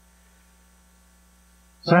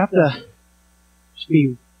So I have to just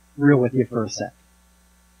be real with you for a sec.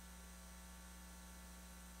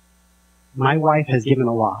 My wife has given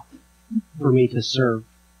a lot for me to serve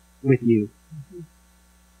with you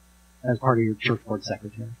as part of your church board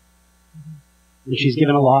secretary. And she's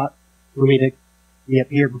given a lot for me to be up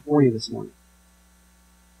here before you this morning.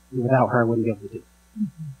 And without her, I wouldn't be able to do it.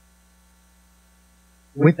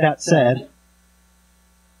 With that said,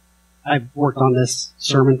 I've worked on this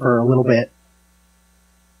sermon for a little bit,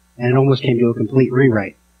 and it almost came to a complete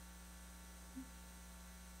rewrite.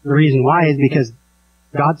 The reason why is because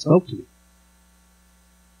God spoke to me.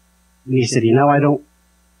 And he said,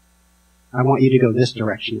 I want you to go this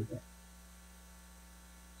direction with it.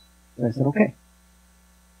 So I said, okay.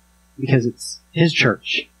 Because it's his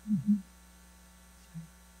church.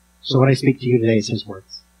 So what I speak to you today is his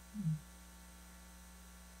words.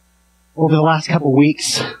 Over the last couple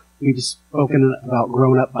weeks, we've spoken about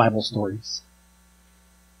grown-up Bible stories.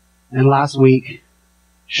 And last week,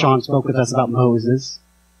 Sean spoke with us about Moses.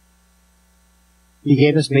 He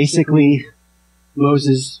gave us basically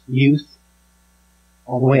Moses' youth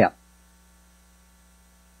all the way up.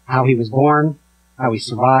 How he was born, how he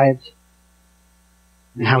survived,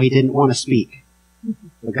 and how he didn't want to speak.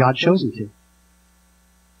 But God chose him to.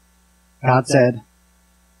 God said,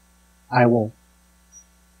 I will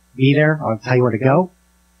be there, I'll tell you where to go,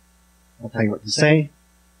 I'll tell you what to say,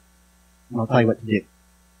 and I'll tell you what to do.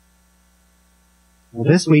 Well,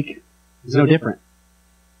 this week is no different.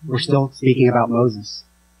 We're still speaking about Moses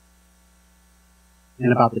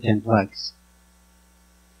and about the 10 plagues.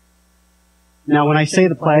 Now, when I say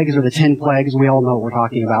the plagues or the 10 plagues, we all know what we're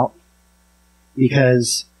talking about,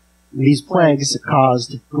 because these plagues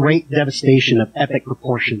caused great devastation of epic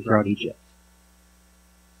proportion throughout Egypt.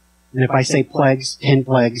 And if I say plagues, 10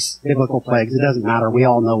 plagues, biblical plagues, it doesn't matter. We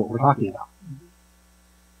all know what we're talking about.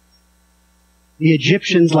 The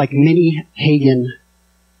Egyptians, like many pagan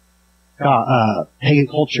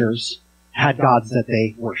cultures, had gods that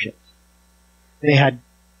they worshipped. They had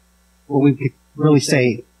what we could really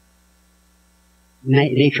say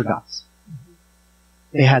nature gods.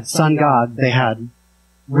 They had sun gods, they had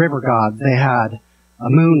river gods, they had a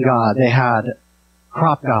moon god, they had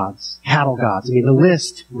crop gods, cattle gods. I mean, the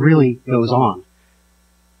list really goes on.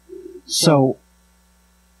 So,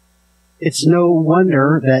 it's no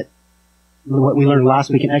wonder that what we learned last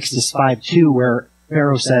week in Exodus 5:2, where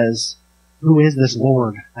Pharaoh says, "Who is this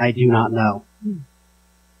Lord? I do not know.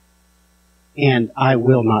 And I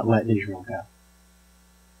will not let Israel go."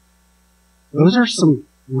 Those are some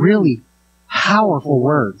really powerful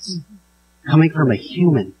words coming from a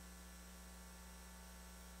human.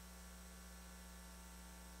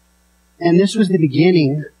 And this was the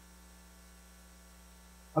beginning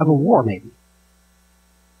of a war, maybe.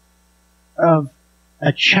 Of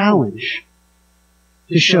a challenge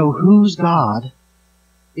to show whose God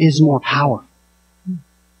is more powerful.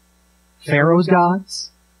 Pharaoh's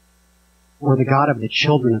gods or the God of the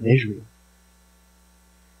children of Israel.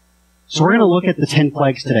 So we're going to look at the 10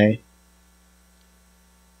 plagues today.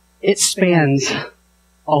 It spans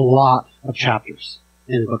a lot of chapters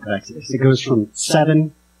in the book of Exodus. It goes from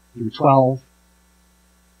 7 through 12.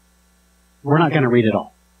 We're not going to read it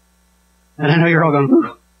all. And I know you're all going,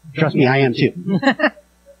 "Ooh." Trust me, I am too.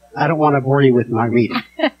 I don't want to bore you with my reading.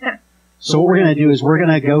 So what we're going to do is we're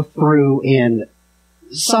going to go through and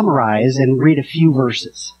summarize and read a few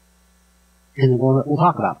verses. And we'll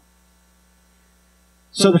talk about it.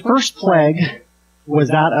 So the first plague was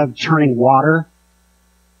that of turning water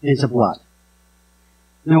into blood.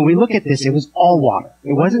 Now, when we look at this, it was all water.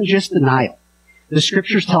 It wasn't just the Nile. The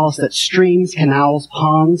scriptures tell us that streams, canals,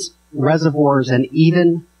 ponds, reservoirs, and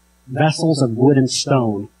even vessels of wood and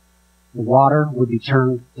stone, the water would be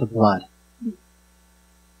turned to blood.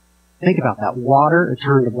 Think about that. Water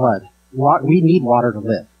turned to blood. We need water to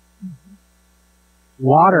live.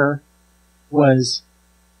 Water was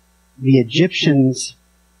the Egyptians'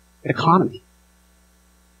 economy.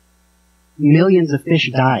 Millions of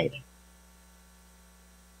fish died.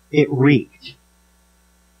 It reeked.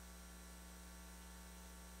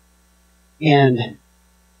 And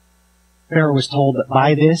Pharaoh was told that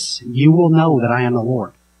by this you will know that I am the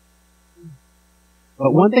Lord.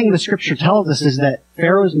 But one thing the scripture tells us is that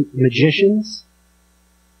Pharaoh's magicians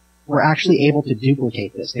were actually able to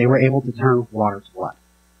duplicate this. They were able to turn water to blood.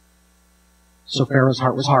 So Pharaoh's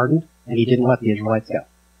heart was hardened, and he didn't let the Israelites go.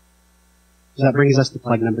 So that brings us to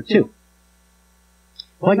plague number 2.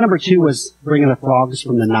 Plague number 2 was bringing the frogs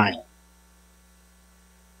from the Nile.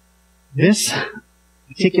 This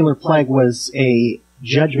particular plague was a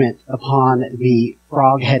judgment upon the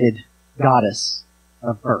frog-headed goddess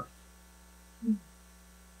of birth.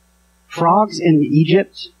 Frogs in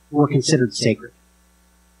Egypt were considered sacred.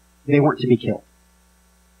 They weren't to be killed.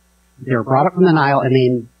 They were brought up from the Nile and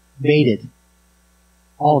they invaded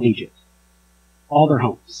all of Egypt, all their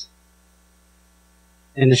homes.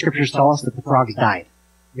 And the scriptures tell us that the frogs died.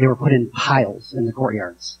 They were put in piles in the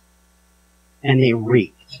courtyards. And they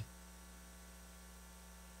reeked.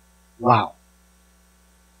 Wow.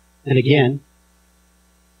 And again,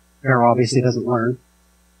 Pharaoh obviously doesn't learn.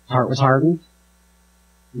 His heart was hardened,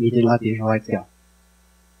 and he didn't let the Israelites go.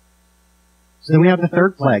 So then we have the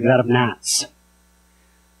third plague, that of gnats.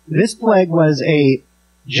 This plague was a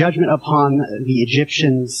judgment upon the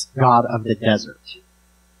Egyptians' god of the desert.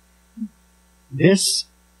 This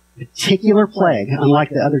particular plague, unlike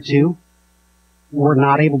the other two, were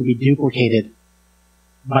not able to be duplicated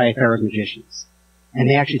by Pharaoh's magicians. And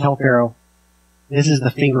they actually tell Pharaoh, this is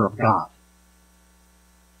the finger of God.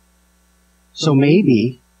 So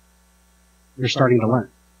maybe they're starting to learn.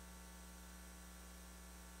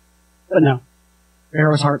 But no.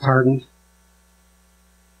 Pharaoh's heart's hardened.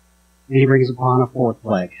 And he brings upon a fourth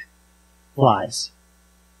plague. Flies.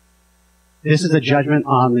 This is a judgment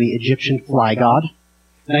on the Egyptian fly god.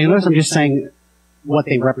 Now you notice I'm just saying what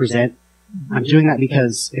they represent. I'm doing that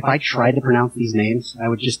because if I tried to pronounce these names, I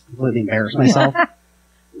would just completely embarrass myself.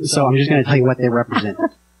 So I'm just going to tell you what they represent.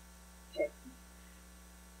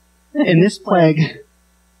 In this plague,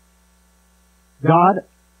 God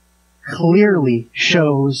clearly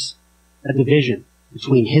shows a division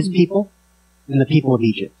between his people and the people of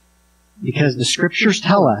Egypt. Because the scriptures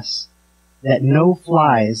tell us that no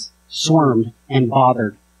flies swarmed and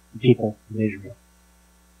bothered the people of Israel.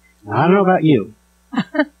 Now, I don't know about you.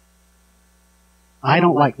 I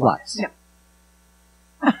don't like flies.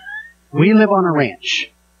 No. We live on a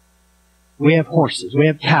ranch. We have horses. We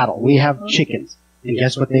have cattle. We have chickens. And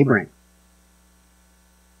guess what they bring?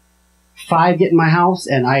 5 get in my house,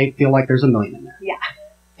 and I feel like there's 1 million in there. Yeah.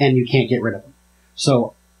 And you can't get rid of them.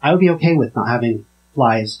 So I would be okay with not having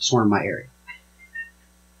flies swarm my area.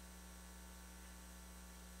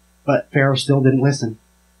 But Pharaoh still didn't listen.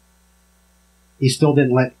 He still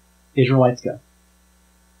didn't let Israelites go.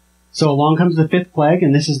 So along comes the 5th plague,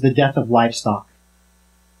 and this is the death of livestock.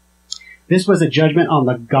 This was a judgment on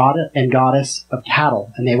the god and goddess of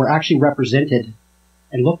cattle, and they were actually represented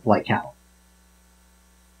and looked like cattle.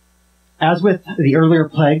 As with the earlier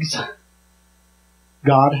plagues,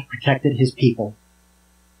 God protected his people,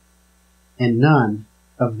 and none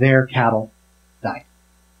of their cattle died.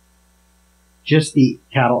 Just the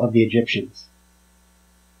cattle of the Egyptians.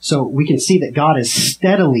 So we can see that God is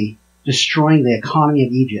steadily destroying the economy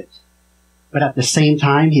of Egypt, but at the same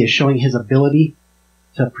time, he is showing his ability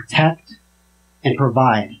to protect and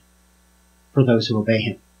provide for those who obey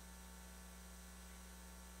him.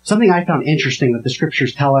 Something I found interesting that the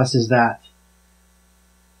scriptures tell us is that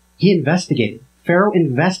he investigated. Pharaoh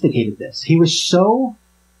investigated this. He was so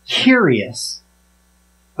curious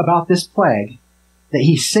about this plague that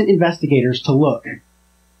he sent investigators to look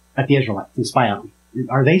at the Israelites and spy on them.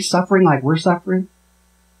 Are they suffering like we're suffering?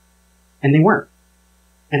 And they weren't.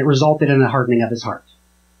 And it resulted in a hardening of his heart.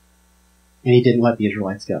 And he didn't let the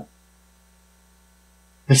Israelites go.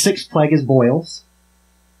 The 6th plague is boils.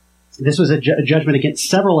 This was a judgment against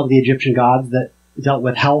several of the Egyptian gods that dealt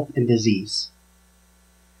with health and disease.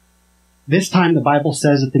 This time the Bible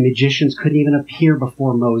says that the magicians couldn't even appear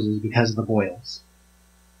before Moses because of the boils.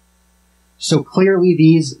 So clearly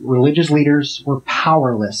these religious leaders were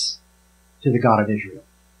powerless to the God of Israel.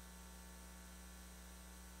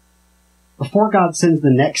 Before God sends the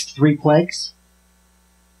next 3 plagues,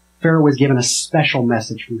 Pharaoh was given a special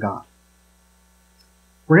message from God.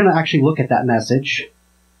 We're going to actually look at that message,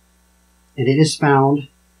 and it is found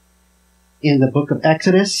in the book of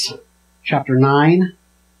Exodus, chapter 9,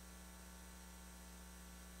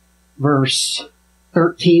 verse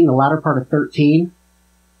 13, the latter part of 13,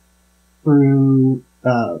 through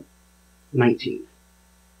 19.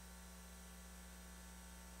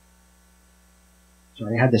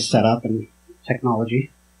 Sorry, I had this set up in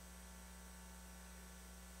technology.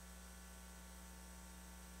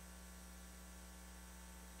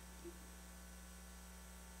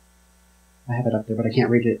 I have it up there, but I can't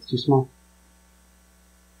read it. It's too small.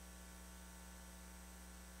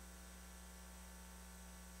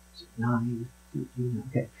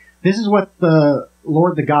 Okay. This is what the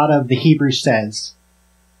Lord, the God of the Hebrews, says.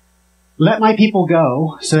 Let my people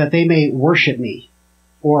go so that they may worship me.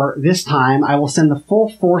 Or this time I will send the full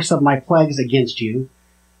force of my plagues against you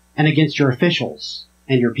and against your officials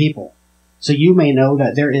and your people, so you may know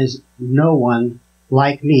that there is no one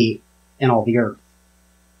like me in all the earth.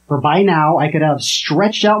 For by now I could have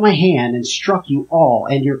stretched out my hand and struck you all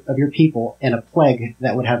and of your people in a plague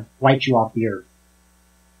that would have wiped you off the earth.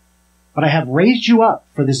 But I have raised you up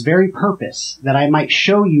for this very purpose, that I might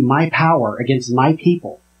show you my power against my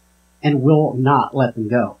people, and will not let them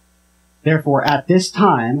go. Therefore, at this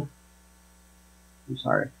time,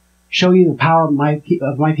 show you the power of my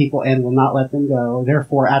people, and will not let them go.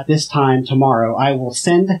 Therefore, at this time, tomorrow, I will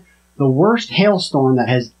send the worst hailstorm that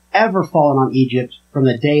has ever fallen on Egypt from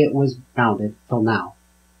the day it was founded till now.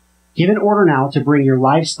 Give an order now to bring your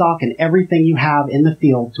livestock and everything you have in the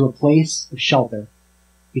field to a place of shelter,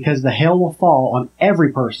 because the hail will fall on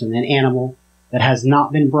every person and animal that has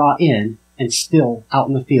not been brought in and still out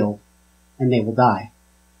in the field, and they will die.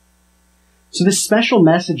 So this special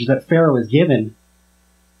message that Pharaoh is given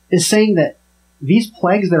is saying that these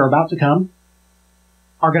plagues that are about to come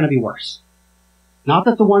are going to be worse. Not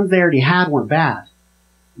that the ones they already had weren't bad.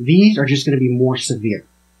 These are just going to be more severe.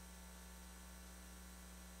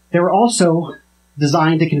 They were also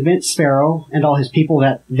designed to convince Pharaoh and all his people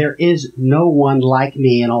that there is no one like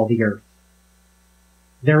me in all the earth.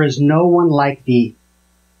 There is no one like the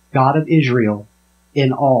God of Israel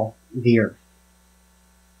in all the earth.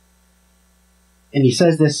 And he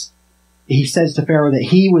says to Pharaoh that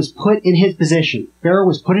he was put in his position. Pharaoh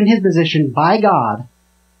was put in his position by God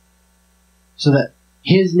so that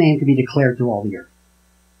his name could be declared through all the earth.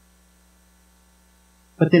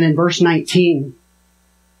 But then in verse 19,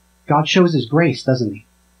 God shows his grace, doesn't he?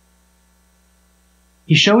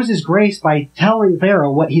 He shows his grace by telling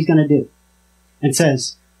Pharaoh what he's going to do. And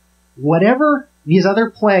says, whatever these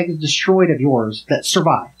other plagues destroyed of yours that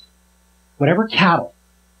survived, whatever cattle,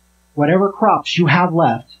 whatever crops you have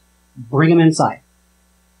left, bring them inside.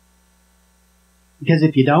 Because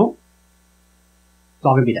if you don't, it's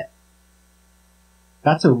all going to be dead.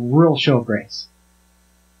 That's a real show of grace.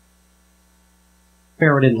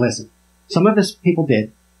 Pharaoh didn't listen. Some of his people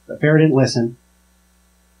did, but Pharaoh didn't listen.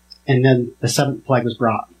 And then the seventh plague was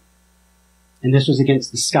brought. And this was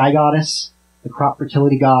against the sky goddess, the crop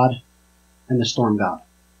fertility god, and the storm god.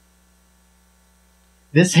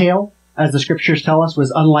 This hail, as the scriptures tell us, was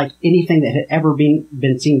unlike anything that had ever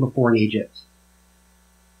been seen before in Egypt.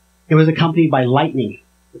 It was accompanied by lightning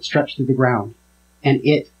that stretched through the ground, and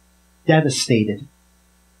it devastated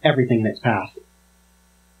everything in its path.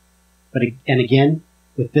 And again,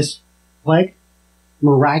 with this plague,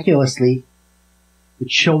 miraculously, the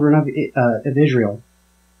children of Israel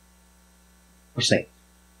were saved.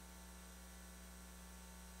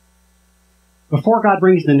 Before God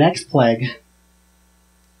brings the next plague,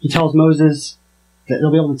 he tells Moses that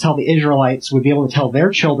they'll be able to tell the Israelites, would be able to tell their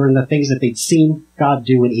children the things that they'd seen God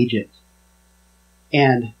do in Egypt,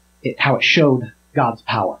 and how it showed God's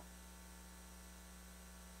power.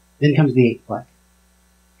 Then comes the eighth plague.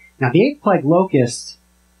 Now, the eighth plague, locusts,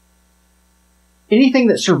 anything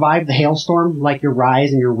that survived the hailstorm, like your rye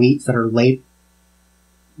and your wheats that are late,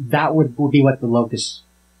 that would be what the locusts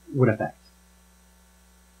would affect.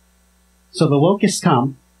 So the locusts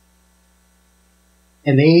come,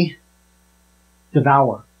 and they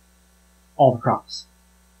devour all the crops.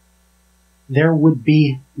 There would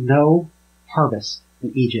be no harvest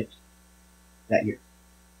in Egypt that year.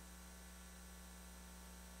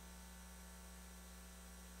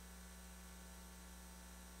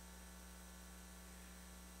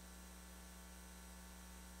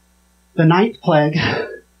 The ninth plague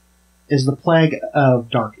is the plague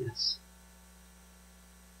of darkness.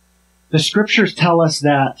 The scriptures tell us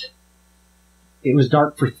that it was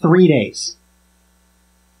dark for 3 days,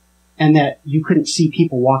 and that you couldn't see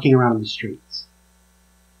people walking around in the streets.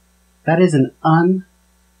 That is an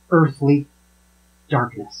unearthly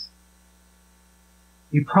darkness.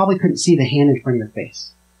 You probably couldn't see the hand in front of your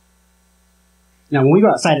face. Now, when we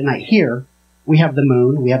go outside at night here, we have the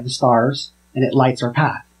moon, we have the stars, and it lights our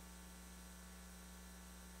path.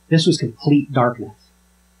 This was complete darkness.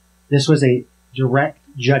 This was a direct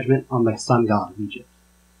judgment on the sun god of Egypt.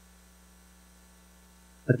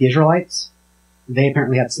 But the Israelites, they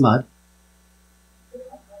apparently had smud,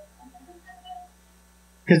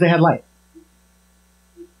 because they had light.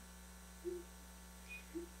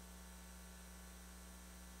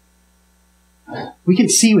 We can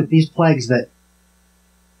see with these plagues that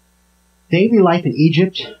daily life in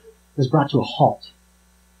Egypt was brought to a halt,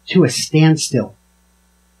 to a standstill.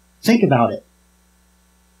 Think about it.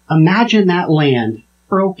 Imagine that land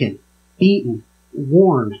broken, beaten,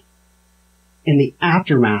 worn in the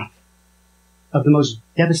aftermath of the most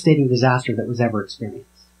devastating disaster that was ever experienced.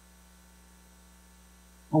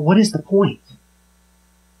 Well, what is the point?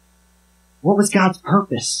 What was God's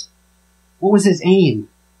purpose? What was his aim?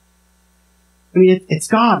 I mean, it's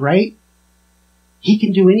God, right? He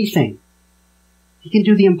can do anything. He can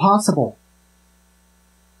do the impossible.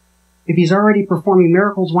 If he's already performing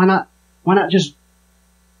miracles, why not just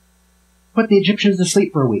put the Egyptians to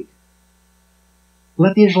sleep for a week?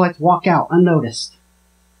 Let the Israelites walk out unnoticed.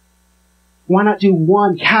 Why not do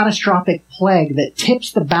one catastrophic plague that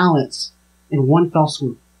tips the balance in one fell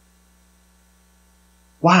swoop?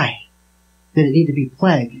 Why did it need to be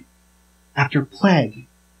plague after plague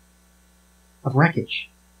of wreckage?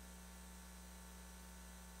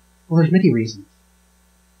 Well, there's many reasons.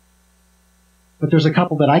 But there's a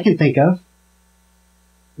couple that I can think of.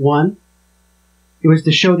 One, it was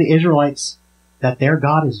to show the Israelites that their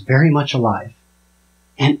God is very much alive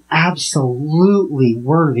and absolutely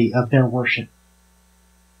worthy of their worship.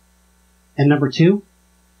 And number two,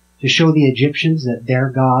 to show the Egyptians that their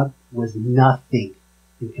God was nothing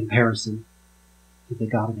in comparison to the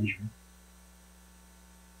God of Israel.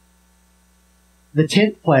 The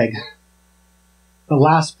 10th plague, the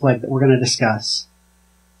last plague that we're going to discuss,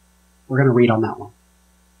 we're going to read on that one.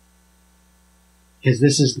 Because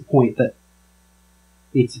this is the point that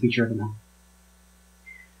needs to be driven home.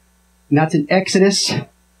 And that's in Exodus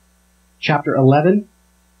chapter 11,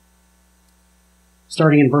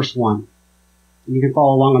 starting in verse 1. And you can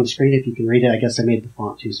follow along on the screen if you can read it. I guess I made the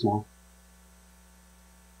font too small.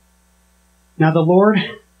 Now the Lord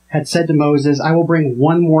had said to Moses, I will bring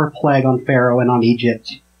one more plague on Pharaoh and on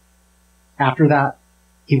Egypt. After that,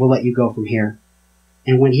 he will let you go from here.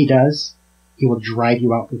 And when he does, he will drive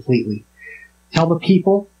you out completely. Tell the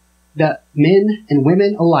people that men and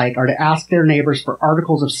women alike are to ask their neighbors for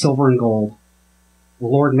articles of silver and gold. The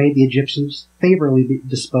Lord made the Egyptians favorably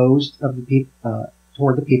disposed of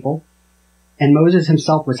toward the people, and Moses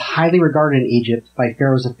himself was highly regarded in Egypt by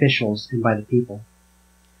Pharaoh's officials and by the people.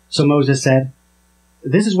 So Moses said,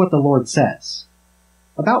 This is what the Lord says.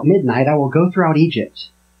 About midnight I will go throughout Egypt.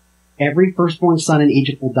 Every firstborn son in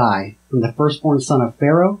Egypt will die, from the firstborn son of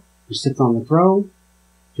Pharaoh, who sits on the throne,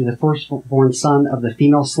 to the firstborn son of the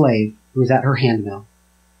female slave who is at her handmill,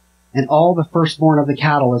 and all the firstborn of the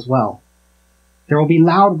cattle as well. There will be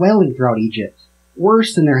loud wailing throughout Egypt,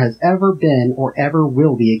 worse than there has ever been or ever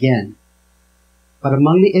will be again. But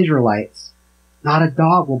among the Israelites, not a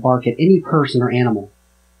dog will bark at any person or animal.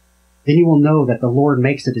 Then you will know that the Lord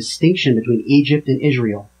makes a distinction between Egypt and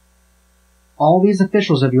Israel. All these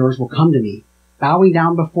officials of yours will come to me, bowing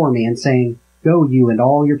down before me and saying, Go you and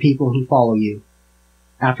all your people who follow you.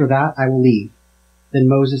 After that I will leave. Then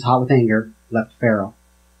Moses, hot with anger, left Pharaoh.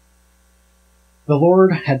 The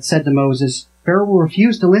Lord had said to Moses, Pharaoh will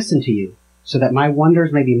refuse to listen to you, so that my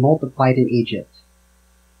wonders may be multiplied in Egypt.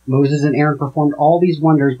 Moses and Aaron performed all these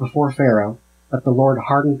wonders before Pharaoh, but the Lord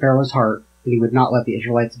hardened Pharaoh's heart, and he would not let the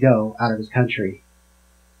Israelites go out of his country.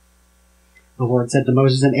 The Lord said to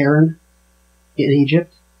Moses and Aaron in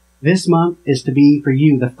Egypt, This month is to be for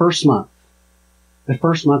you the first month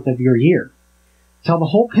of your year. Tell the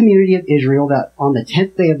whole community of Israel that on the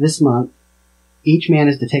 10th day of this month, each man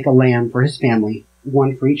is to take a lamb for his family,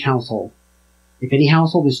 one for each household. If any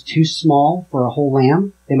household is too small for a whole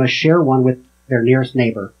lamb, they must share one with their nearest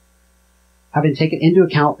neighbor. Having taken into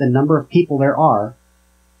account the number of people there are,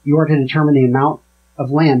 you are to determine the amount of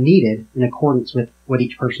lamb needed in accordance with what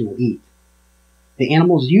each person will eat. The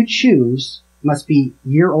animals you choose must be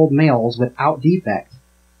year-old males without defect,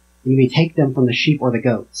 and you may take them from the sheep or the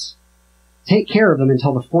goats. Take care of them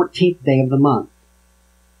until the 14th day of the month,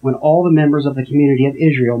 when all the members of the community of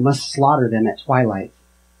Israel must slaughter them at twilight.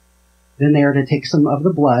 Then they are to take some of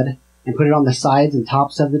the blood and put it on the sides and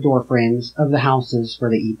tops of the door frames of the houses where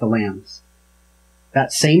they eat the lambs.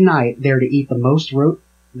 That same night they are to eat the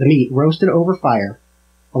meat roasted over fire,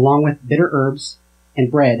 along with bitter herbs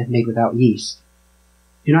and bread made without yeast.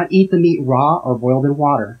 Do not eat the meat raw or boiled in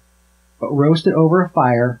water, but roast it over a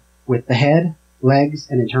fire with the head, legs,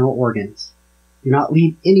 and internal organs. Do not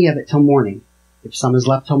leave any of it till morning. If some is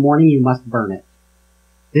left till morning, you must burn it.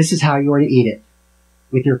 This is how you are to eat it,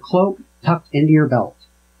 with your cloak tucked into your belt,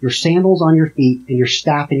 your sandals on your feet, and your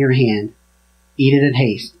staff in your hand. Eat it in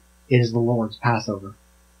haste. It is the Lord's Passover.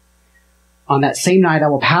 On that same night I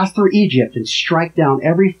will pass through Egypt and strike down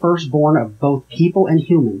every firstborn of both people and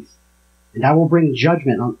humans, and I will bring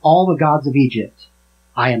judgment on all the gods of Egypt.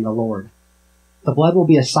 I am the Lord. The blood will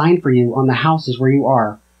be a sign for you on the houses where you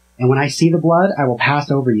are, and when I see the blood, I will pass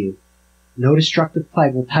over you. No destructive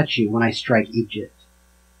plague will touch you when I strike Egypt.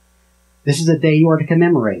 This is a day you are to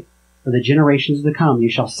commemorate. For the generations to come, you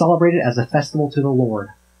shall celebrate it as a festival to the Lord,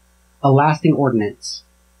 a lasting ordinance.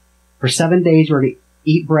 For 7 days you are to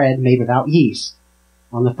eat bread made without yeast.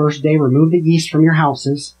 On the first day remove the yeast from your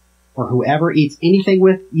houses, for whoever eats anything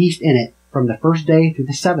with yeast in it from the first day through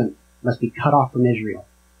the 7th must be cut off from Israel.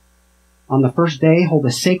 On the first day, hold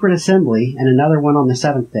a sacred assembly, and another one on the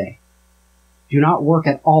seventh day. Do not work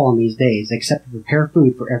at all on these days, except to prepare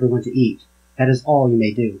food for everyone to eat. That is all you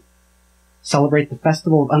may do. Celebrate the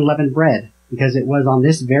festival of unleavened bread, because it was on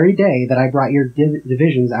this very day that I brought your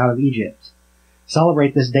divisions out of Egypt.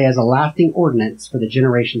 Celebrate this day as a lasting ordinance for the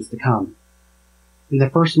generations to come. In the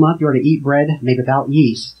first month you are to eat bread made without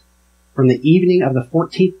yeast, from the evening of the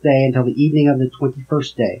 14th day until the evening of the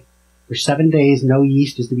 21st day. For 7 days no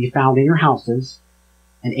yeast is to be found in your houses,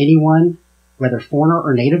 and anyone, whether foreigner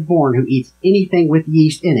or native born, who eats anything with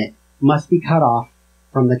yeast in it, must be cut off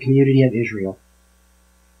from the community of Israel.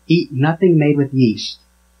 Eat nothing made with yeast.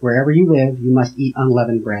 Wherever you live, you must eat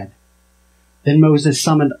unleavened bread. Then Moses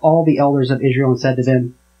summoned all the elders of Israel and said to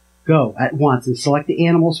them, Go at once and select the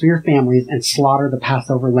animals for your families and slaughter the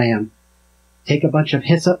Passover lamb. Take a bunch of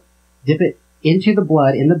hyssop, dip it into the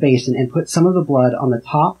blood in the basin, and put some of the blood on the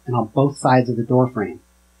top and on both sides of the doorframe.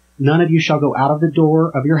 None of you shall go out of the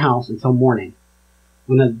door of your house until morning.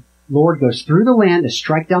 When the Lord goes through the land to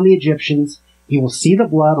strike down the Egyptians, he will see the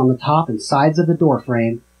blood on the top and sides of the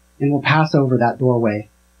doorframe and will pass over that doorway,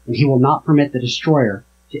 and he will not permit the destroyer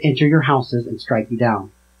to enter your houses and strike you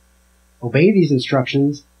down. Obey these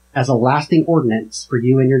instructions as a lasting ordinance for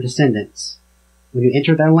you and your descendants. When you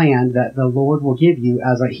enter the land that the Lord will give you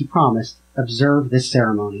as he promised, observe this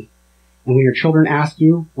ceremony. And when your children ask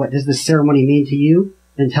you, what does this ceremony mean to you?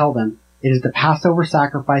 Then tell them, it is the Passover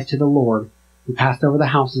sacrifice to the Lord, who passed over the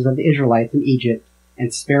houses of the Israelites in Egypt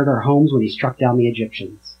and spared our homes when he struck down the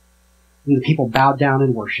Egyptians. And the people bowed down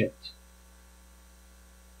and worshipped.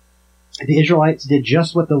 The Israelites did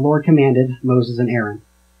just what the Lord commanded Moses and Aaron.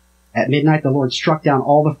 At midnight the Lord struck down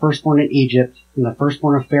all the firstborn in Egypt, from the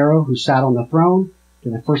firstborn of Pharaoh who sat on the throne, to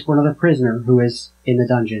the firstborn of the prisoner who is in the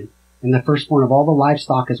dungeon, and the firstborn of all the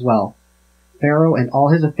livestock as well. Pharaoh and all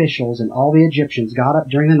his officials and all the Egyptians got up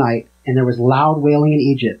during the night, and there was loud wailing in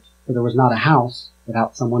Egypt, for there was not a house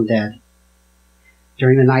without someone dead.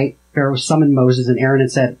 During the night Pharaoh summoned Moses and Aaron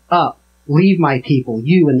and said, Up, leave my people,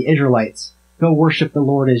 you and the Israelites. Go worship the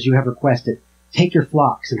Lord as you have requested. Take your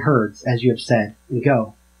flocks and herds, as you have said, and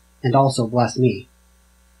go, and also bless me.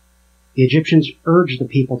 The Egyptians urged the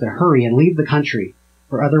people to hurry and leave the country,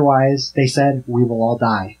 for otherwise, they said, we will all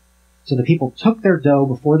die. So the people took their dough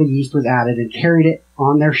before the yeast was added and carried it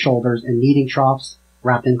on their shoulders in kneading troughs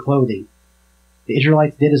wrapped in clothing. The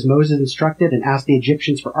Israelites did as Moses instructed and asked the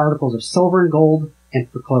Egyptians for articles of silver and gold and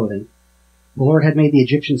for clothing. The Lord had made the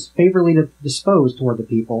Egyptians favorably disposed toward the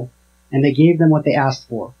people, and they gave them what they asked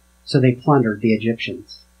for, so they plundered the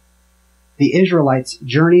Egyptians. The Israelites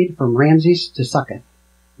journeyed from Ramses to Succoth.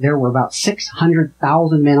 There were about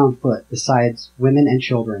 600,000 men on foot, besides women and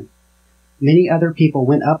children. Many other people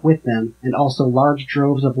went up with them, and also large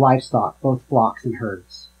droves of livestock, both flocks and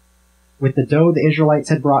herds. With the dough the Israelites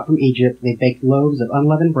had brought from Egypt, they baked loaves of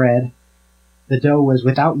unleavened bread. The dough was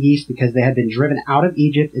without yeast because they had been driven out of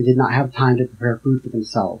Egypt and did not have time to prepare food for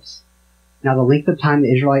themselves. Now the length of time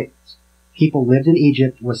the Israelite people lived in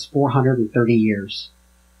Egypt was 430 years.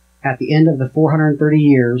 At the end of the 430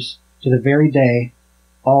 years, to the very day,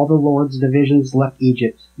 all the Lord's divisions left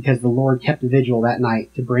Egypt, because the Lord kept vigil that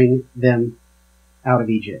night to bring them out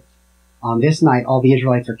of Egypt. On this night, all the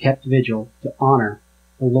Israelites are kept vigil to honor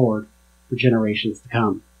the Lord for generations to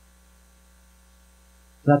come.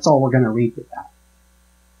 So that's all we're going to read with that.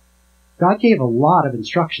 God gave a lot of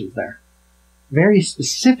instructions there. Very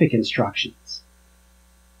specific instructions.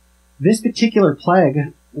 This particular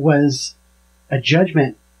plague was a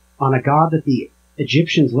judgment on a God that the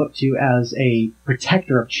Egyptians looked to as a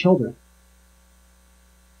protector of children.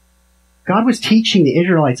 God was teaching the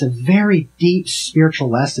Israelites a very deep spiritual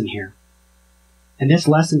lesson here. And this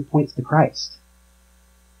lesson points to Christ.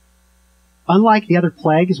 Unlike the other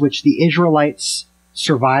plagues, which the Israelites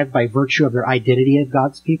survived by virtue of their identity as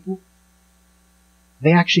God's people,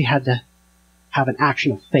 they actually had to have an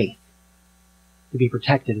action of faith to be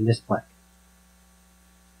protected in this plague.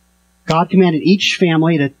 God commanded each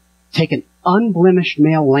family to take an unblemished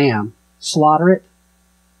male lamb, slaughter it,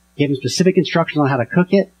 gave them specific instructions on how to cook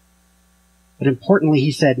it, but importantly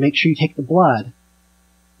he said, make sure you take the blood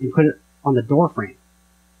and put it on the doorframe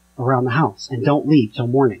around the house, and don't leave till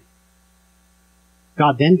morning.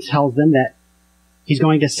 God then tells them that he's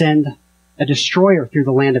going to send a destroyer through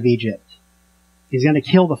the land of Egypt. He's going to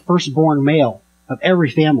kill the firstborn male of every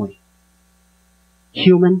family,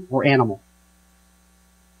 human or animal.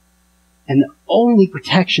 And the only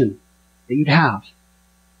protection that you'd have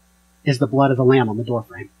is the blood of the lamb on the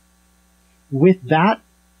doorframe. With that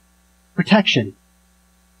protection,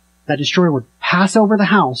 that destroyer would pass over the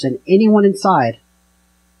house and anyone inside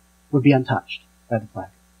would be untouched by the plague.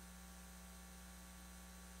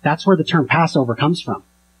 That's where the term Passover comes from.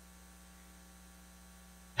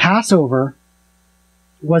 Passover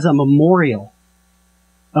was a memorial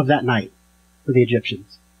of that night for the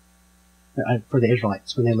Egyptians, for the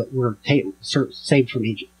Israelites, when they were saved from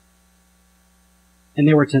Egypt. And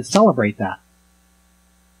they were to celebrate that.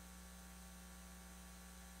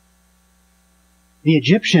 The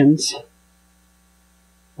Egyptians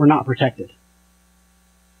were not protected.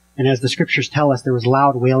 And as the scriptures tell us, there was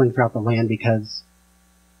loud wailing throughout the land because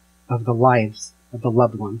of the lives of the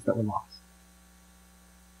loved ones that were lost.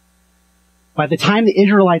 By the time the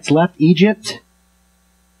Israelites left Egypt,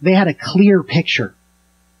 they had a clear picture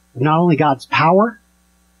of not only God's power,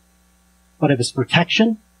 but of His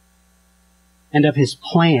protection and of His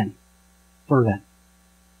plan for them.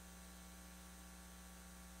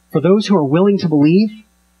 For those who are willing to believe,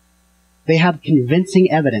 they have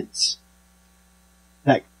convincing evidence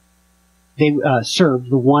that they served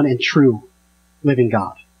the one and true living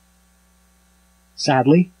God.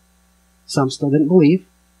 Sadly, some still didn't believe,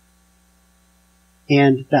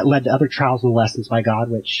 and that led to other trials and lessons by God,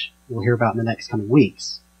 which we'll hear about in the next coming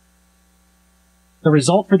weeks. The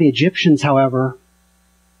result for the Egyptians, however,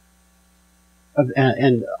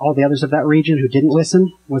 and all the others of that region who didn't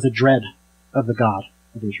listen, was a dread of the God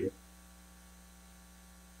of Israel.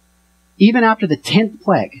 Even after the 10th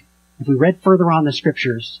plague, if we read further on in the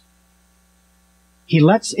scriptures, He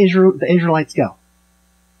lets the Israelites go.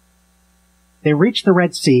 They reach the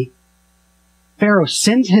Red Sea. Pharaoh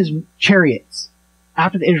sends his chariots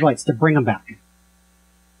after the Israelites to bring them back.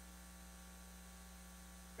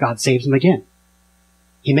 God saves them again.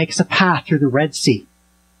 He makes a path through the Red Sea.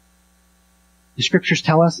 The scriptures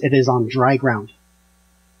tell us it is on dry ground.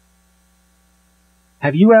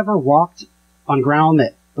 Have you ever walked on ground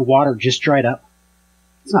that the water just dried up?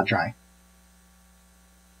 It's not dry.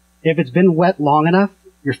 If it's been wet long enough,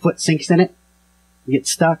 your foot sinks in it. You get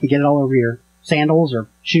stuck. You get it all over your sandals or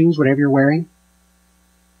shoes, whatever you're wearing.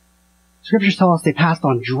 Scriptures tell us they passed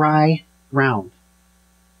on dry ground.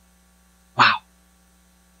 Wow.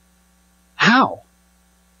 How?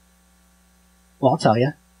 Well, I'll tell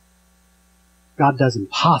you. God does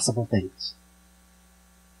impossible things.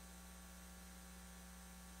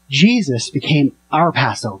 Jesus became our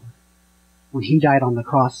Passover when He died on the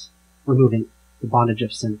cross, removing the bondage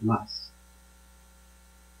of sin from us.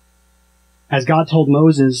 As God told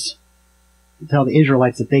Moses to tell the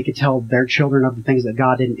Israelites that they could tell their children of the things that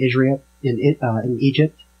God did in Israel, in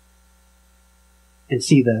Egypt, and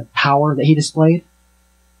see the power that He displayed,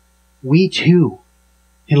 we too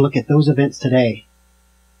can look at those events today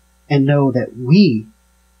and know that we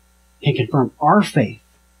can confirm our faith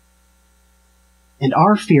and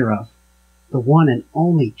our fear of the one and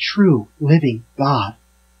only true living God,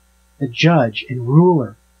 the judge and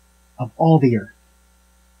ruler of all the earth.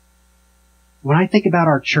 When I think about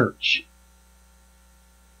our church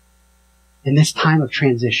in this time of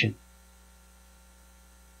transition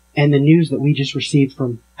and the news that we just received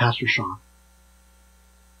from Pastor Sean,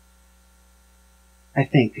 I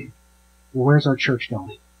think, well, where's our church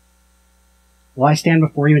going? Will I stand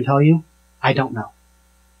before you and tell you? I don't know.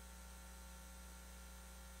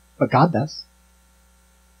 But God does.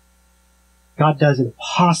 God does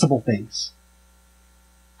impossible things.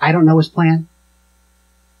 I don't know His plan.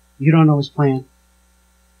 You don't know His plan.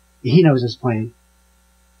 He knows His plan.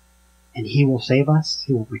 And He will save us.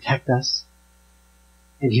 He will protect us.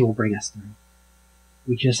 And He will bring us through.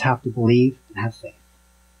 We just have to believe and have faith.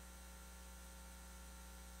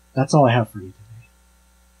 That's all I have for you today.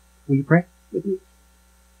 Will you pray with me?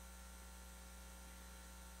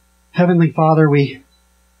 Heavenly Father, we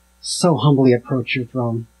so humbly approach your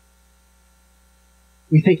throne.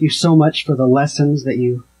 We thank you so much for the lessons that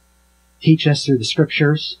you teach us through the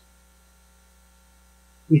scriptures.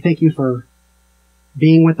 We thank you for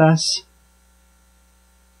being with us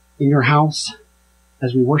in your house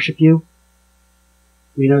as we worship you.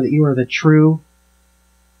 We know that you are the true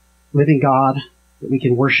living God that we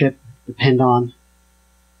can worship, depend on.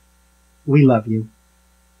 We love you.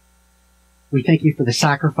 We thank you for the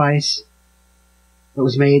sacrifice that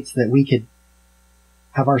was made so that we could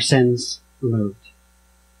have our sins removed.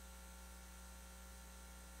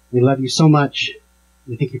 We love you so much.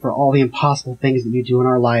 We thank you for all the impossible things that you do in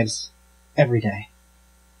our lives every day.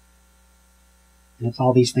 And it's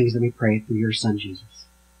all these things that we pray through your Son, Jesus.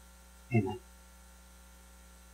 Amen.